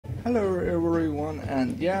Hello everyone,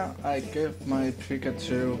 and yeah, I give my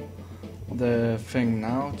Pikachu the thing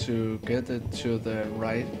now to get it to the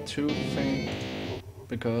right tooth thing,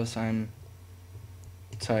 because I'm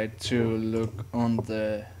tired to look on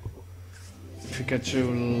the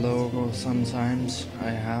Pikachu logo sometimes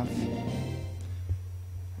I have,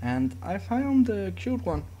 and I found a cute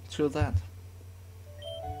one to that.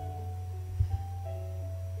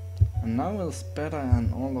 And now it's better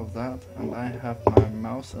and all of that, and I have my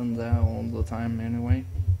mouse in there all the time anyway.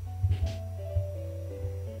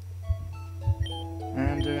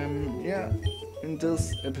 And yeah, in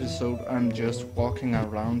this episode I'm just walking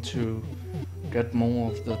around to get more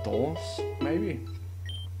of the doors,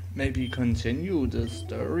 maybe continue the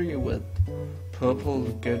story with Purple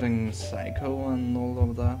getting psycho and all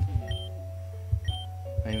of that.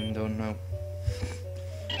 I even don't know.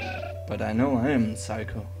 But I know I am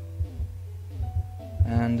psycho.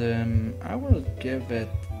 And I will give it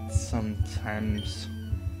some times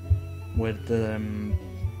with the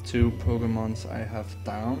two Pokemons I have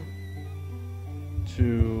down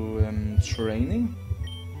to training.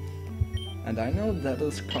 And I know that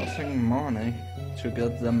is costing money to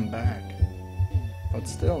get them back, but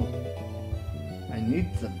still, I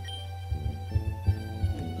need them.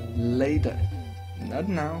 Later. Not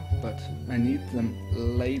now, but I need them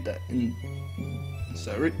later in...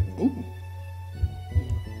 Sorry. Ooh.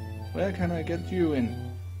 Where can I get you in?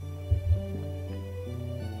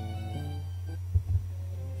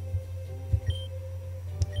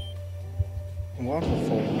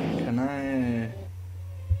 Waterfall. Can I...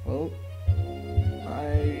 Well...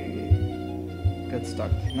 I... get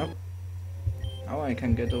stuck. Nope. Now I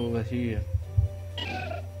can get over here.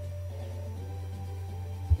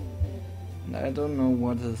 And I don't know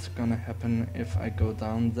what is gonna happen if I go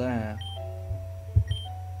down there.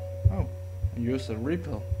 Oh, use a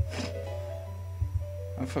repel.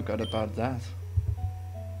 I forgot about that.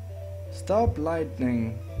 Stop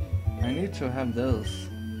lightning. I need to have this.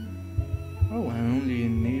 Oh, I only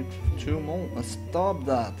need 2 more. Stop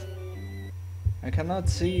that. I cannot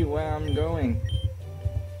see where I'm going.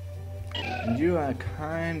 And you are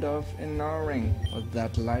kind of ignoring with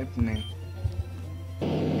that lightning.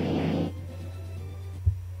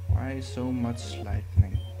 Why so much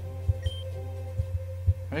lightning?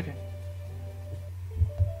 Okay.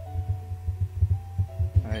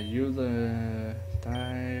 You the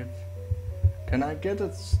dive. Can I get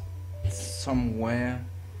it somewhere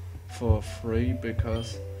for free?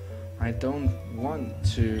 Because I don't want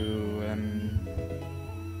to.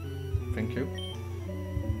 Thank you.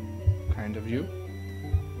 Kind of you.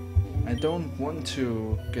 I don't want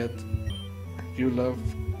to get. You love.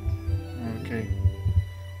 Okay.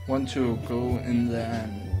 Want to go in there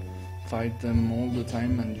and fight them all the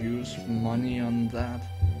time and use money on that.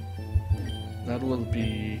 That will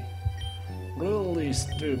be really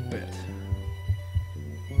stupid.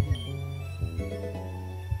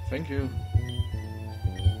 Thank you.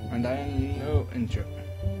 And I know enjoy.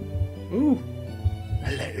 Ooh,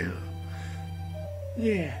 hello.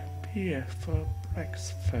 Yeah, beer for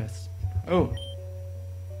breakfast. Oh.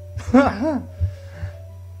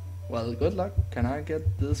 Well, good luck. Can I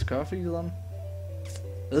get this coffee then?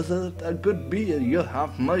 Is it a good beer you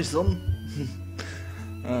have, my son?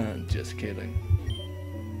 Just kidding.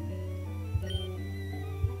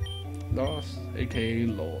 Lost, aka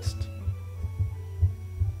lost.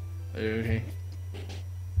 Okay.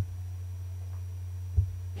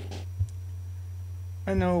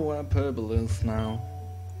 I know where Purple is now.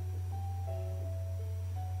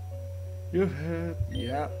 You heard?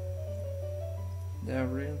 Yeah.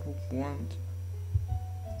 There is one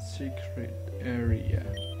secret area.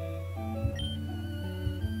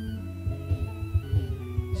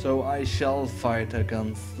 So I shall fight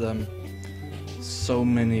against them so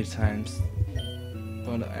many times.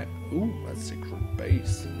 But I... Ooh, a secret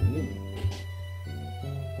base. Ooh.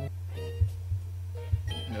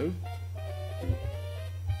 No?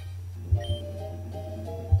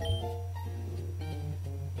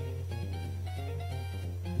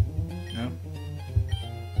 No?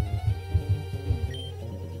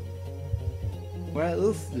 Where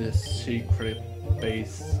is this secret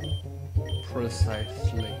base?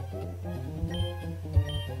 Precisely.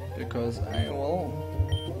 Because I will...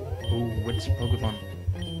 Ooh, which Pokemon?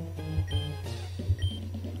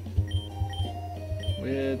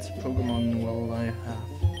 Which Pokemon will I have?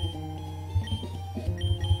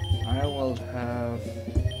 I will have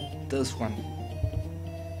this one.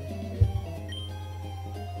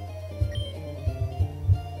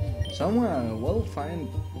 Somewhere I will find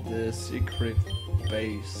the secret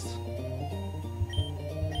base.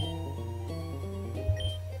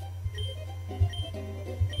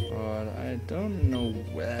 I don't know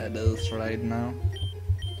where it is right now.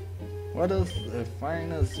 What is the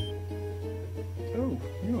finest? Oh,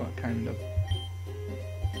 you are kind of.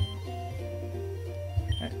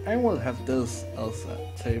 I will have this as a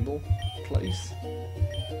table place,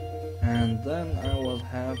 and then I will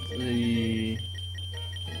have the.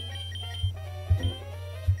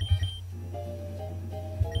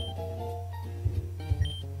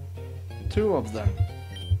 Two of them.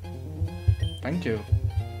 Thank you.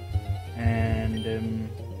 And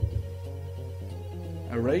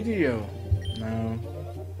a radio. No.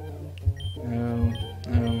 No.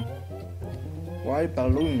 No. Why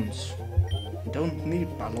balloons? Don't need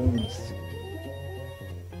balloons.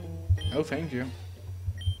 Oh, thank you.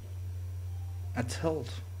 A tilt.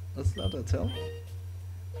 Is that a tilt?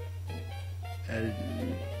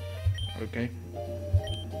 Okay.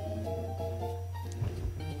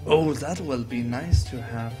 Oh, that will be nice to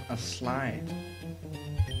have a slide.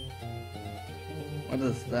 What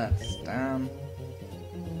is that? Stand?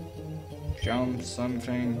 Jump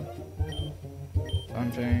something?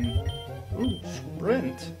 Something? Ooh,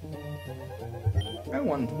 sprint! I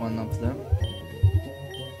want one of them.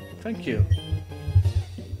 Thank you.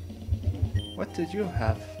 What did you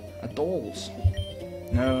have? A dolls?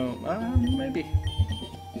 No, maybe.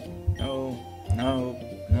 No, no,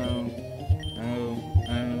 no, no,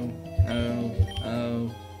 no, no, no, no,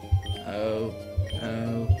 no,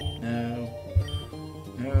 no,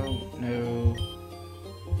 no, no,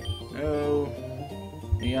 no,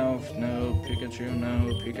 Meowth, no, Pikachu,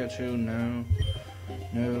 no, Pikachu, no,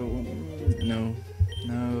 no, no,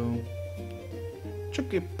 no,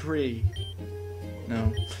 Chuckipri,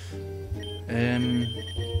 no,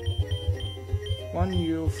 one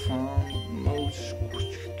you found most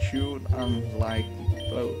cute and like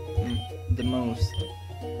the most.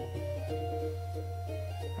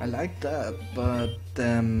 I like that, but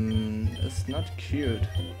it's not cute.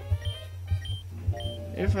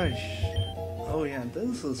 If I oh yeah,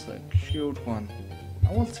 this is a cute one.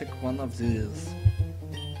 I will take one of these.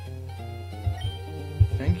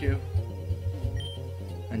 Thank you.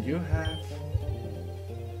 And you have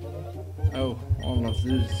oh, all of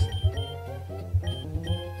these.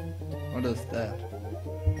 What is that?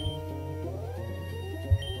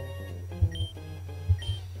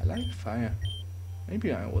 I like fire.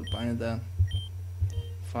 Maybe I will buy that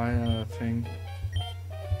fire thing.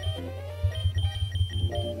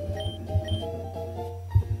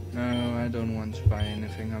 No, I don't want to buy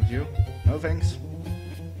anything of you. No thanks.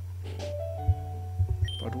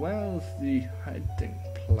 But where's the hiding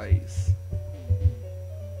place?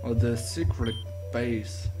 Or the secret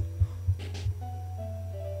base?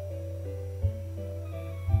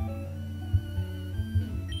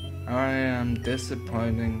 I am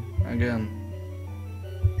disappointing again.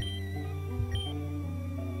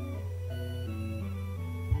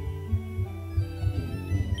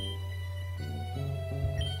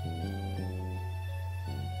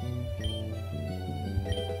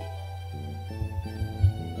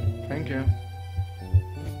 Thank you.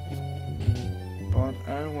 But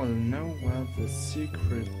I will know where the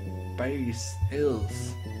secret base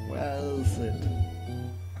is. Where is it?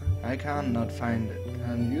 I cannot find it.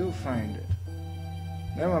 Can you find it?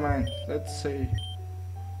 Never mind. Let's see.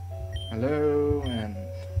 Hello, and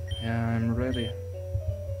yeah, I'm ready.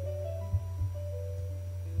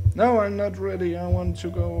 No, I'm not ready. I want to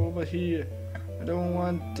go over here. I don't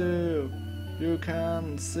want to. You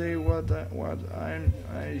can see what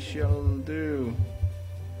I shall do.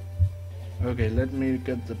 Okay, let me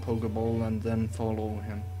get the Pokeball and then follow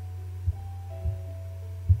him.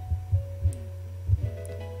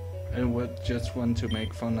 I would just want to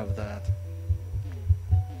make fun of that.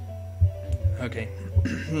 Okay.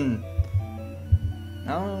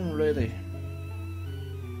 Now I'm ready.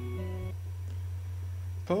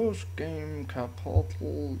 Post-game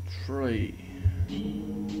Capital 3.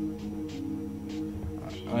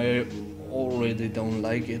 I already don't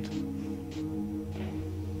like it.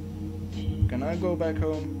 Can I go back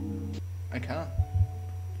home? I can.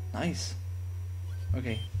 Nice.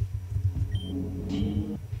 Okay.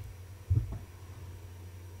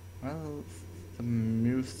 Well, the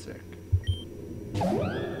music.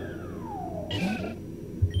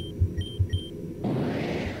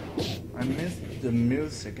 I missed the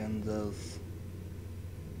music in this.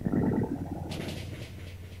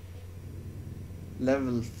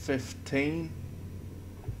 Level 15.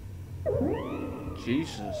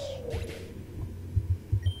 Jesus.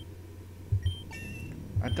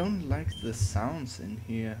 I don't like the sounds in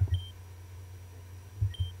here.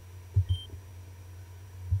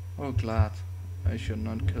 Oh, glad. I should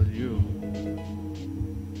not kill you.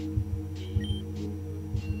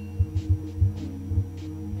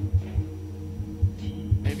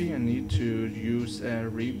 need to use a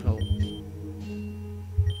repel.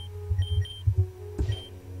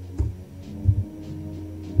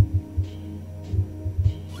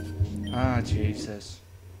 Ah, Jesus.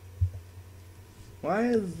 Why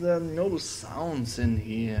is there no sounds in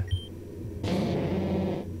here?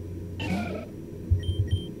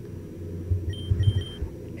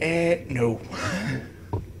 No.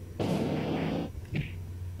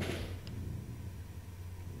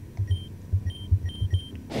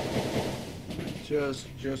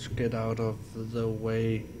 Just get out of the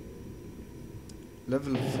way.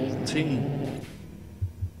 Level 14.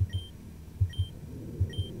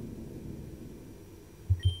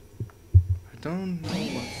 I don't know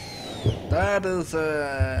what. That is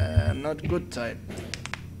not good type.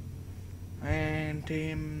 And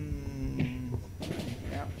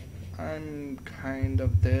yeah, I'm kind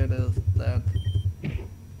of dead as that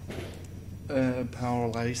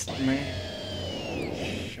paralyzed me.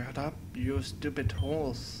 Shut up, you stupid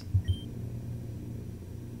horse.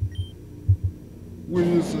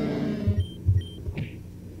 Wizard.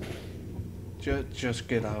 Just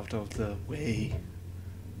get out of the way.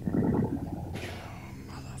 Oh,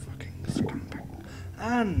 motherfucking scumbag.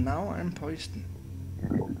 And now I'm poisoned.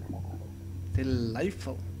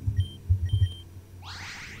 Delightful.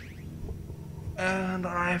 And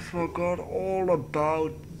I forgot all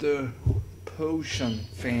about the potion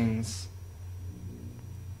things.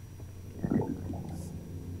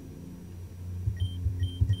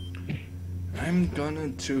 I'm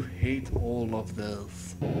gonna to hate all of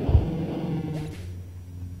this.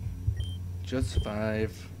 Just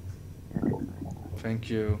 5. Thank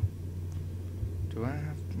you. Do I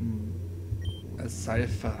have a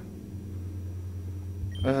cipher?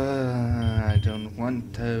 I don't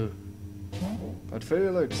want to. But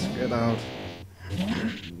Felix, get out.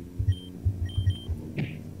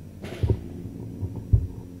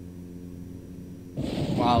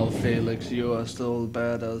 Wow, Felix, you are still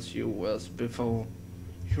bad as you was before.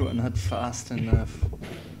 You are not fast enough.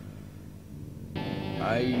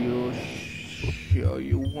 Are you sure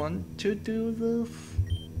you want to do this?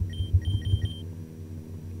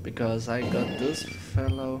 Because I got this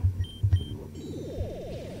fellow.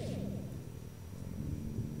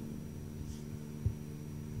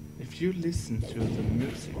 If you listen to the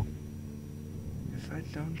music, if I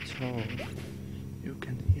don't talk, you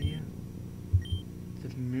can hear the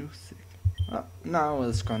music. Ah, now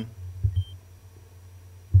it's gone.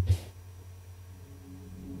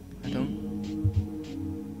 I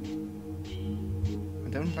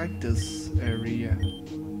don't like this area.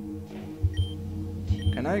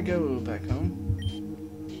 Can I go back home?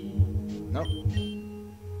 No.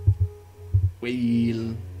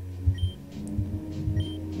 Wheel.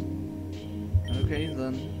 Okay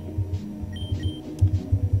then.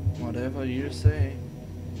 Whatever you say.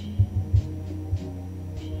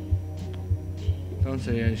 Don't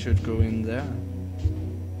say I should go in there.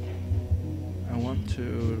 I want to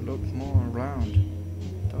look more around.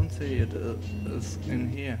 Don't say it is in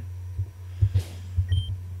here.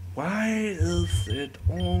 Why is it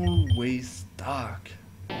always dark?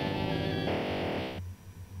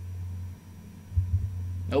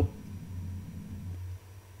 Nope.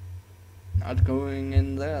 Not going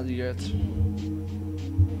in there yet.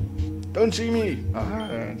 Don't see me!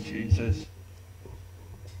 Ah, Jesus.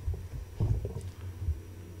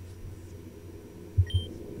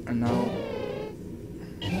 And now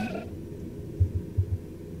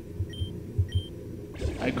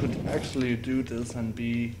I could actually do this and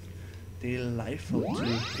be delightful to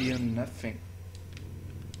hear nothing.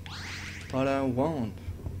 But I won't.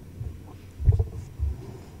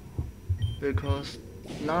 Because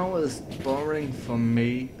now it's boring for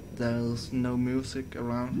me. There's no music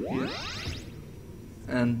around here.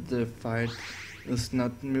 And the fight is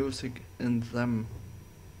not music in them.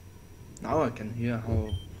 Now I can hear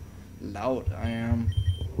how loud I am.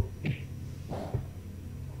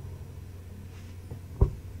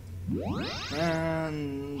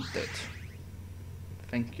 And dead.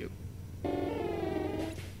 Thank you.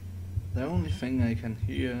 The only thing I can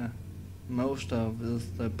hear most of is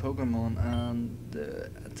the Pokemon and the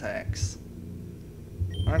attacks.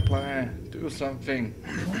 My player, do something.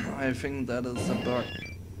 I think that is a bug.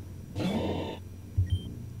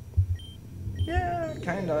 Yeah,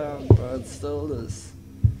 kinda, but still is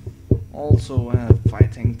also a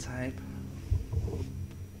fighting type.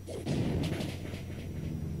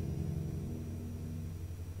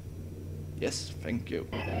 Yes, thank you.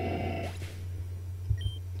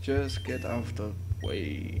 Just get out the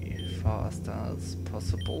way fast as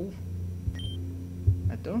possible.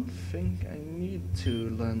 I don't think I need to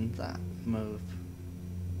learn that move.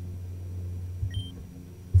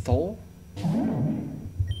 Thor?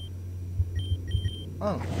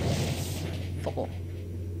 Oh, Thor.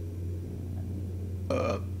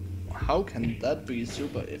 How can that be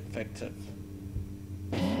super effective?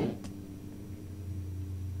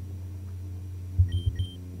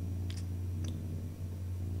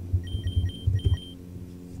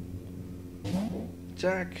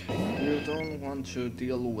 Jack, you don't want to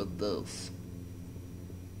deal with this.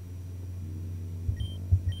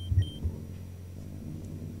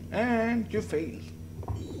 And you failed.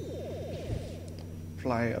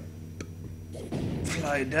 Fly up,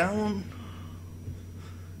 fly down,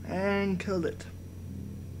 and kill it.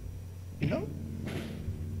 You know?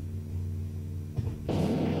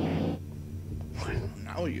 Well,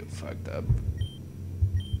 now you fucked up.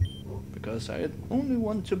 Because I only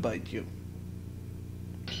want to bite you.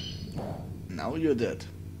 Now you're dead.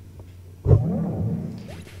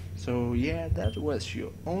 So yeah, that was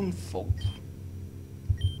your own fault.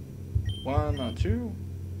 1 or 2.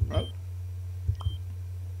 Oh.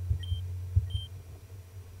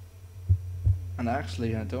 And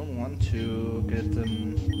actually I don't want to get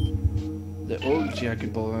the old Jackie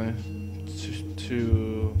Boy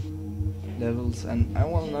to levels, and I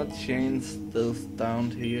will not change this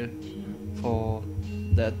down here for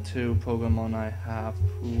that 2 Pokemon I have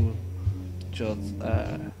who just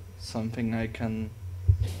something I can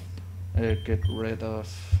get rid of.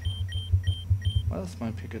 Where's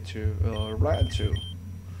my Pikachu? Raichu.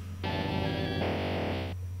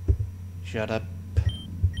 Shut up.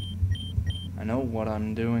 I know what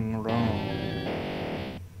I'm doing wrong.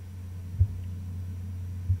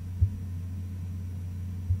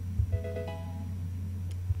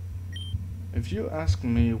 If you ask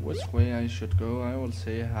me which way I should go, I will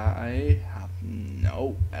say I have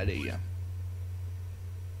no idea.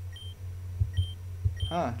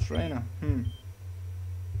 Ah, trainer.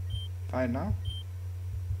 Fight now?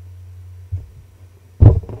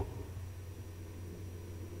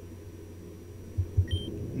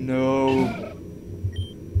 No.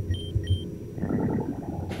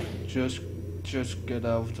 Just get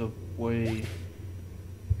out of the way.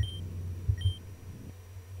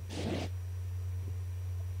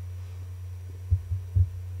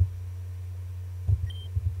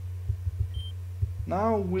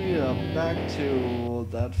 Now we are back to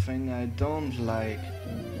that thing I don't like.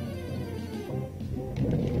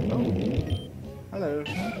 Oh, hello.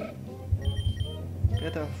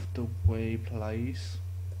 Get off the way, please.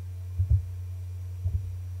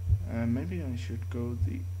 Maybe I should go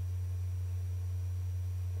the...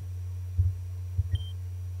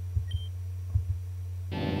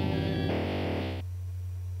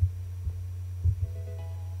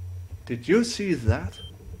 Did you see that?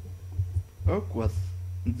 Oak was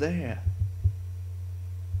there.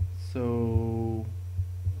 So...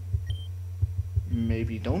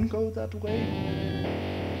 maybe don't go that way?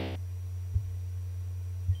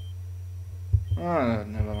 Ah,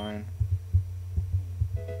 never mind.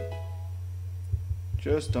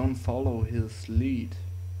 Just don't follow his lead.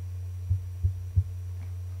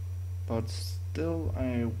 But still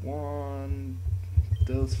I want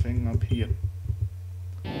this thing up here.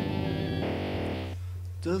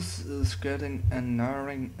 This is getting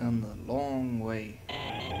annoying in the long way.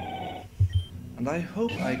 And I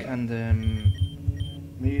hope I can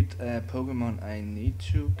meet a Pokemon I need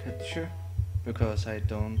to capture, because I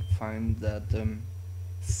don't find that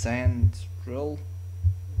Sand Drill,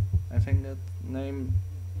 I think that name,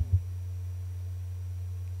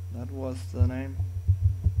 that was the name.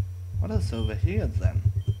 What is over here then?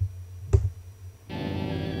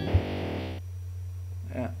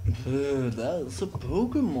 Yeah, that is a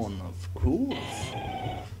Pokemon, of course.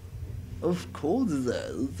 Of course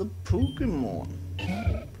that is a Pokemon.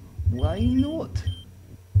 Why not?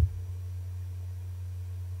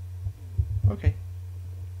 Okay.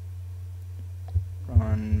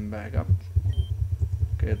 Run back up.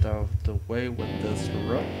 Get out of the way with this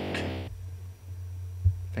rock.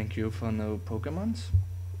 Thank you for no Pokemons.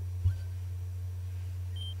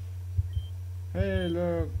 Hey,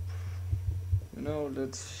 look. You know,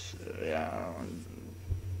 let's... yeah...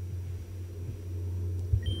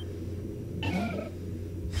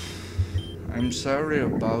 I'm sorry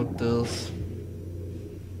about this.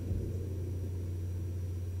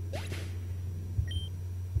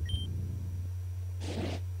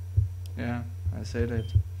 Yeah, I said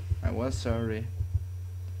it. I was sorry.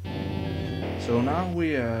 So now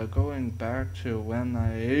we are going back to when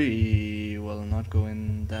I will not go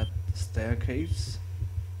in that staircase.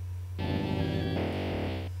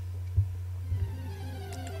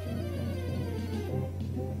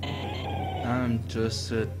 I'm just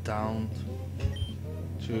sit down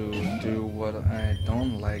to do what I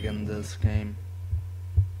don't like in this game.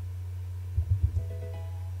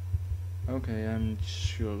 Okay,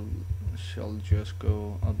 shall just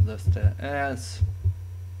go up the stairs.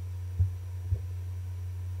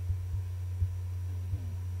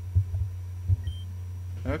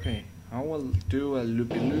 Okay, I will do a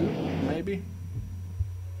loopy-loop, maybe?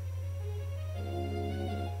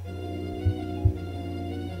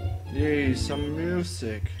 Yay, some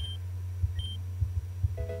music.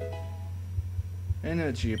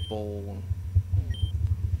 Energy ball.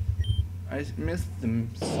 I missed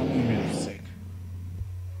some music.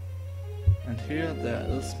 And here there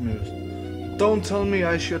is music. Don't tell me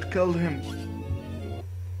I should kill him.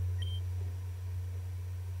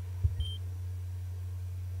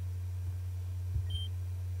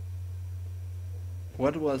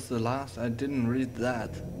 What was the last? I didn't read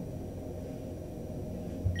that.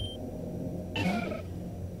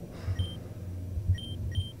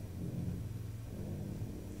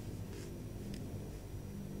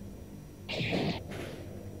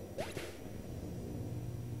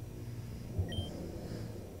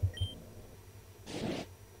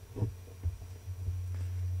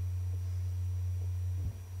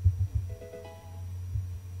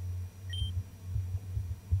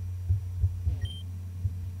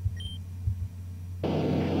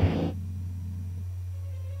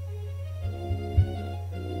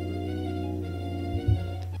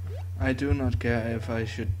 I do not care if I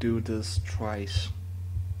should do this twice,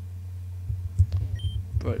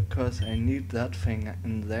 because I need that thing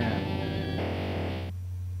in there.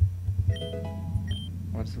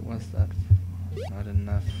 What's that? Not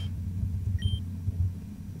enough.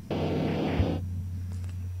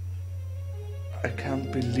 I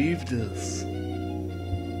can't believe this.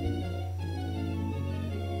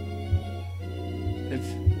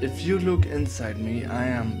 If you look inside me, I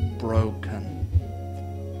am broken.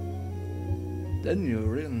 Then you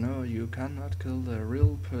really know you cannot kill the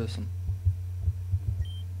real person.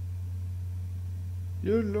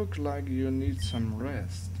 You look like you need some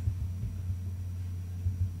rest.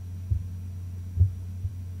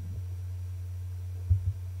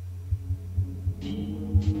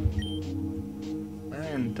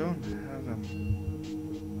 And don't have a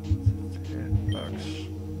box.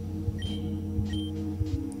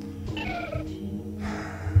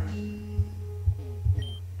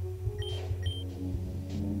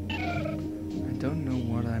 Don't know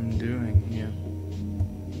what I'm doing here.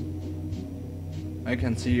 I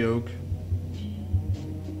can see Oak.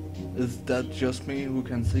 Is that just me who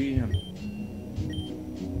can see him?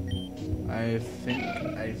 I think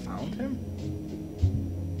I found him.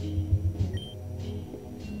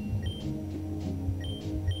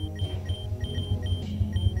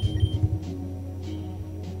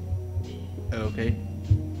 Okay.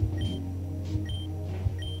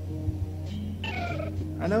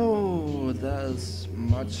 I know there's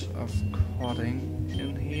much of cutting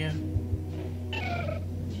in here,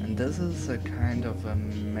 and this is a kind of a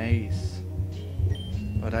maze,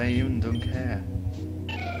 but I even don't care,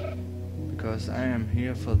 because I am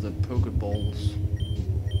here for the Pokeballs.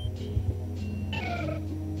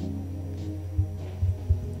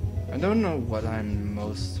 I don't know what I'm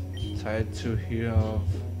most tired to hear of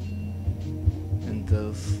in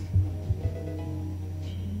this.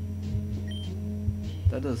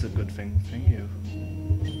 That is a good thing, thank you.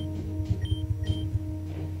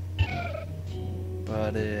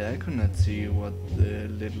 But I could not see what the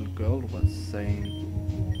little girl was saying.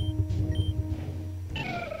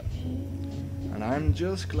 And I'm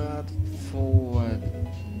just glad for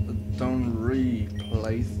don't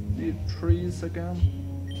replace the trees again.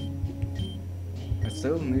 I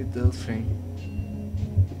still need this thing.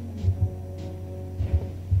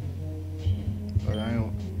 But I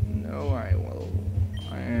know I will.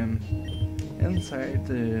 I am inside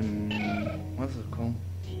the what's it called?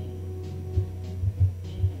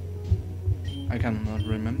 I cannot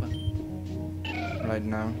remember right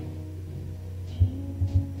now.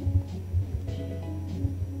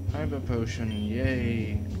 Hyper potion,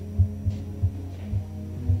 yay!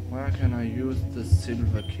 Where can I use the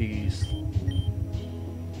silver keys?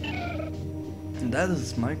 And that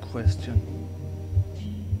is my question.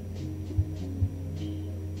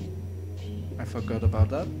 I forgot about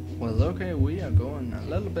that. Well, okay, we are going a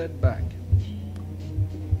little bit back.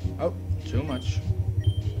 Oh, too much.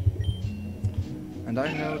 And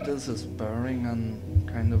I know this is boring and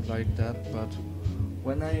kind of like that, but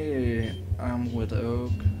when I am with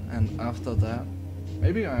Oak and after that,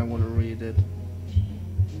 maybe I will read it.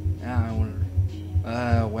 Yeah, I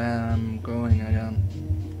will. Where I'm going again.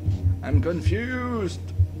 I'm confused!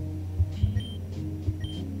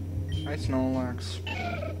 Hi Snorlax.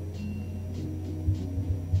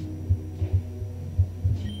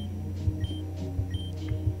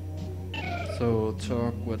 So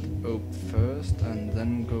talk with Oak first and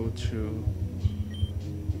then go to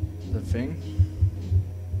the thing.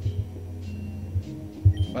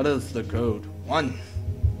 What is the code? 1.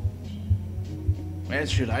 Where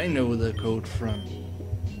should I know the code from?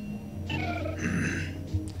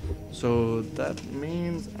 So that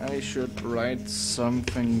means I should write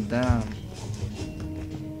something down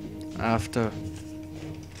after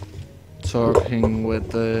talking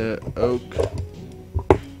with the Oak.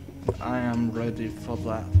 I am ready for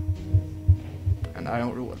that. And I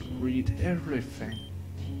will read everything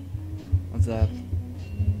of that.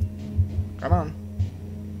 Come on.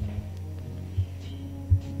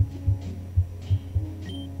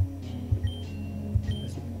 I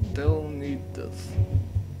still need this.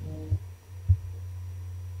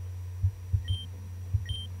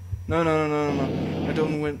 No, no, no, no, no. I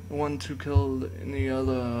don't want to kill any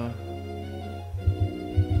other.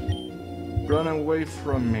 Run away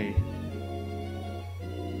from me.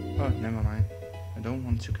 Oh, never mind. I don't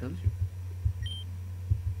want to kill you.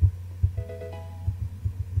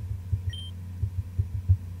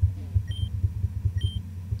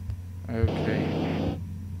 Okay.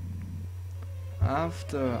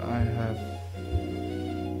 After I have...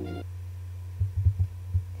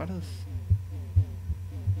 What is...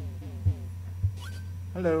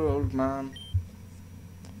 Hello, old man.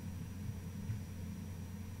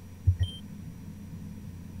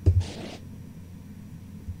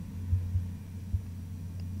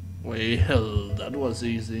 Well, that was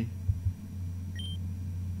easy.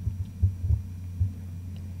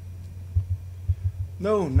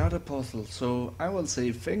 No, not a puzzle. So I will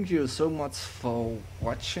say thank you so much for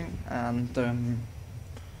watching, and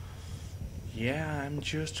yeah, I'm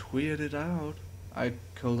just weirded out. I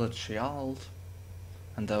killed a child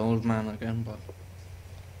and the old man again, but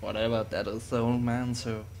whatever, that is the old man.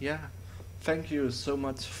 So yeah, thank you so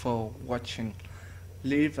much for watching.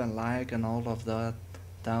 Leave a like and all of that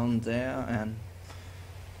down there, and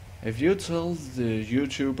if you tell the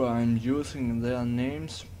YouTuber I'm using their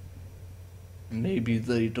names, maybe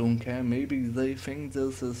they don't care, maybe they think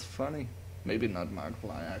this is funny. Maybe not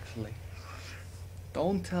Markiplier actually.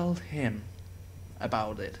 Don't tell him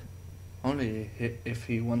about it. Only if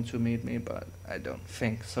he wants to meet me, but I don't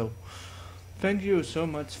think so. Thank you so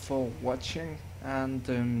much for watching, and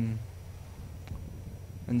in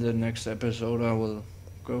the next episode I will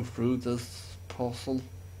go through this puzzle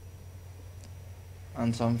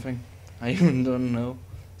and something. I even don't know.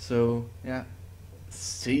 So yeah,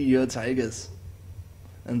 see you tigers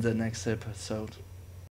in the next episode.